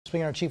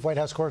Speaking our Chief White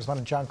House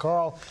correspondent, John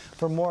Carl,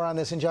 for more on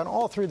this. And John,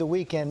 all through the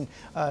weekend,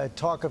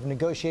 talk of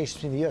negotiations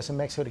between the U.S. and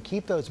Mexico to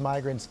keep those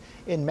migrants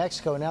in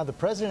Mexico. Now, the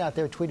president out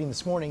there tweeting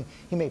this morning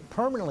he may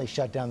permanently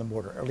shut down the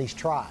border, or at least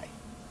try.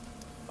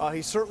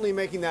 He's certainly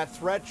making that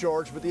threat,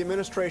 George, but the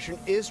administration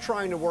is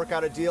trying to work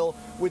out a deal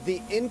with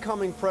the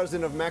incoming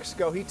president of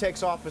Mexico. He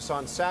takes office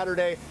on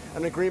Saturday,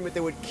 an agreement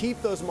that would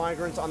keep those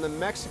migrants on the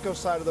Mexico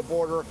side of the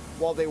border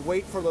while they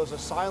wait for those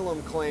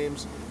asylum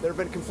claims. There have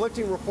been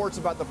conflicting reports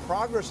about the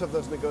progress of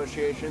those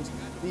negotiations.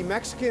 The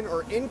Mexican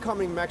or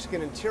incoming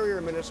Mexican Interior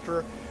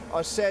Minister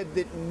said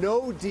that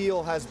no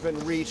deal has been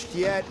reached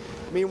yet.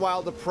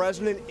 Meanwhile, the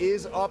president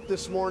is up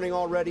this morning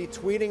already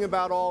tweeting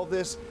about all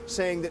this,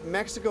 saying that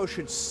Mexico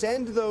should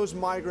send those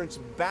migrants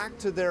back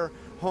to their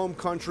home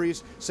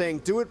countries, saying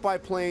do it by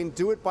plane,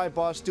 do it by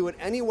bus, do it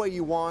any way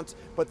you want,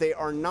 but they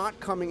are not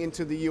coming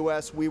into the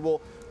U.S. We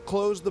will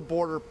close the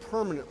border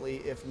permanently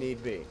if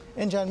need be.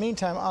 And John,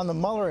 meantime, on the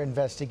Mueller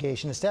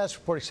investigation, a status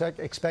report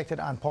expected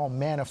on Paul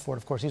Manafort.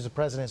 Of course, he's the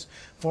president's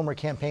former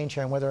campaign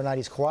chair, and whether or not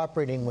he's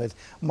cooperating with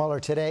Mueller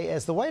today,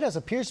 as the White House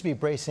appears to be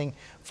bracing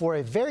for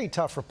a very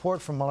tough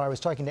report from Mueller. I was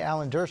talking to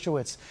Alan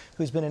Dershowitz,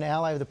 who's been an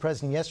ally of the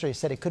president yesterday,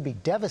 said it could be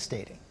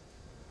devastating.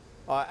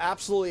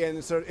 Absolutely, and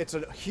it's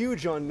a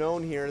huge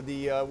unknown here.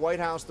 The White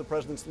House, the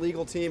president's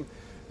legal team,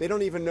 they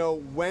don't even know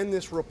when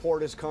this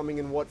report is coming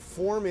and what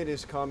form it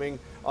is coming,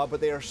 but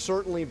they are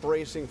certainly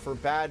bracing for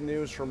bad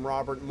news from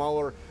Robert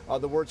Mueller.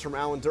 The words from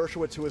Alan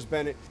Dershowitz, who has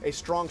been a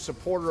strong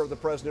supporter of the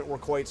president, were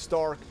quite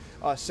stark,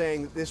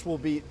 saying this will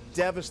be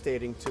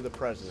devastating to the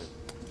president.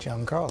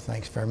 John Carl,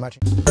 thanks very much.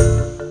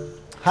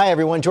 Hi,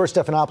 everyone. George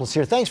Stephanopoulos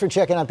here. Thanks for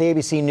checking out the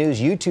ABC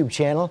News YouTube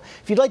channel.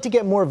 If you'd like to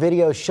get more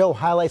videos, show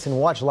highlights, and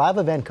watch live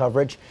event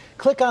coverage,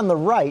 click on the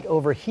right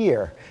over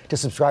here to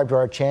subscribe to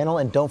our channel.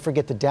 And don't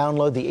forget to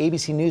download the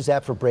ABC News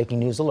app for breaking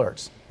news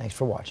alerts. Thanks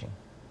for watching.